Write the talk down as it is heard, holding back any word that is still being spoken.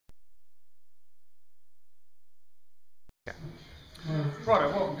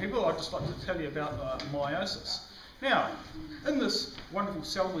Righto, welcome people. I'd just like to tell you about meiosis. Now, in this wonderful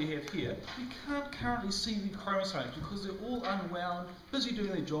cell we have here, you can't currently see the chromosomes because they're all unwound, busy doing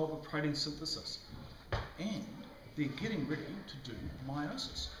their job of protein synthesis. And they're getting ready to do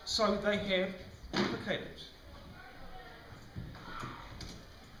meiosis. So they have duplicated.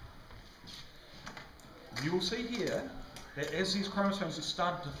 You will see here that as these chromosomes have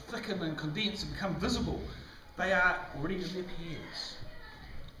started to thicken and condense and become visible, they are already in their pairs.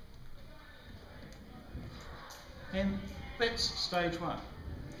 And that's stage one.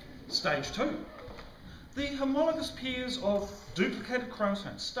 Stage two. The homologous pairs of duplicated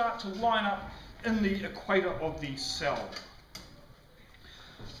chromosomes start to line up in the equator of the cell.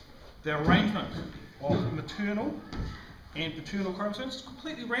 The arrangement of maternal and paternal chromosomes is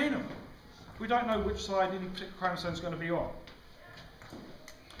completely random. We don't know which side any particular chromosome is going to be on.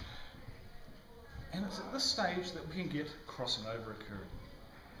 And it's at this stage that we can get crossing over occurring,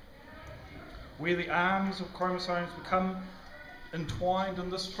 where the arms of chromosomes become entwined in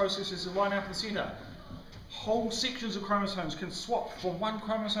this process as they line up in the centre. Whole sections of chromosomes can swap from one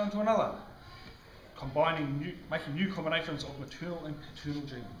chromosome to another, making new combinations of maternal and paternal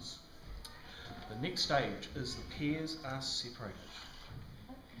genes. The next stage is the pairs are separated.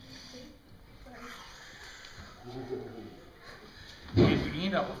 And we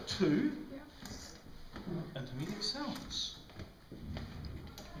end up with two intermediate cells.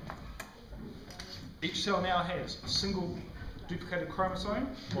 Each cell now has a single duplicated chromosome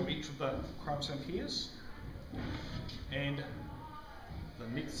from each of the chromosome pairs, and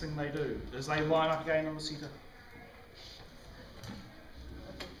the next thing they do is they line up again in the centre.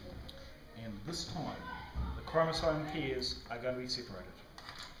 And this time the chromosome pairs are going to be separated.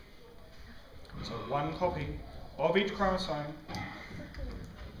 So one copy of each chromosome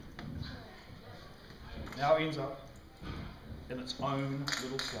now ends up in its own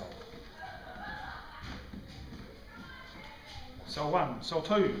little cell. Cell 1, cell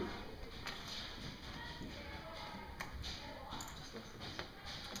 2.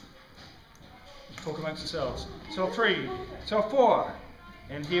 Talk amongst yourselves. Cell 3, cell 4.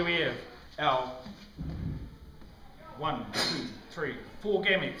 And here we have our 1, 2, 3, 4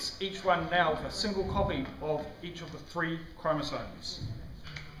 gametes, each one now with a single copy of each of the 3 chromosomes.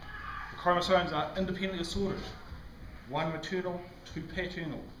 The chromosomes are independently assorted. 1 maternal, 2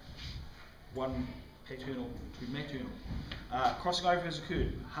 paternal. 1 paternal, 2 maternal. Crossing over has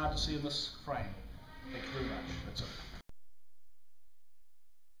occurred. Hard to see in this frame. Thank you very much. That's it.